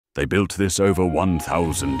They built this over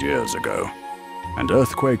 1,000 years ago, and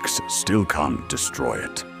earthquakes still can't destroy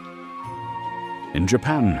it. In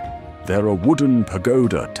Japan, there are wooden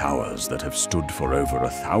pagoda towers that have stood for over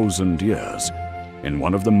 1,000 years in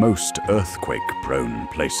one of the most earthquake-prone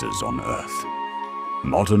places on Earth.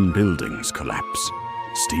 Modern buildings collapse,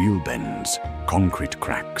 steel bends, concrete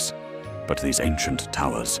cracks, but these ancient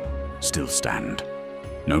towers still stand.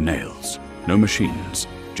 No nails, no machines,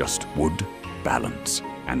 just wood, balance,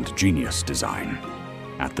 and genius design.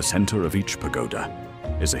 At the center of each pagoda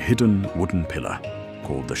is a hidden wooden pillar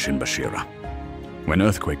called the shinbashira. When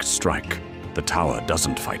earthquakes strike, the tower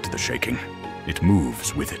doesn't fight the shaking. It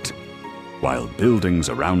moves with it. While buildings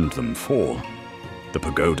around them fall, the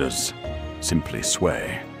pagodas simply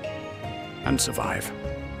sway and survive.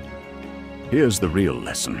 Here's the real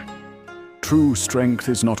lesson. True strength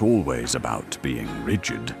is not always about being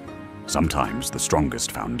rigid. Sometimes the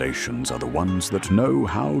strongest foundations are the ones that know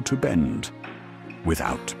how to bend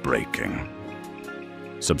without breaking.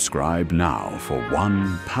 Subscribe now for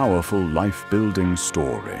one powerful life-building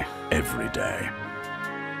story every day.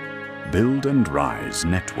 Build and Rise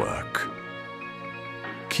Network.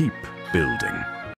 Keep building.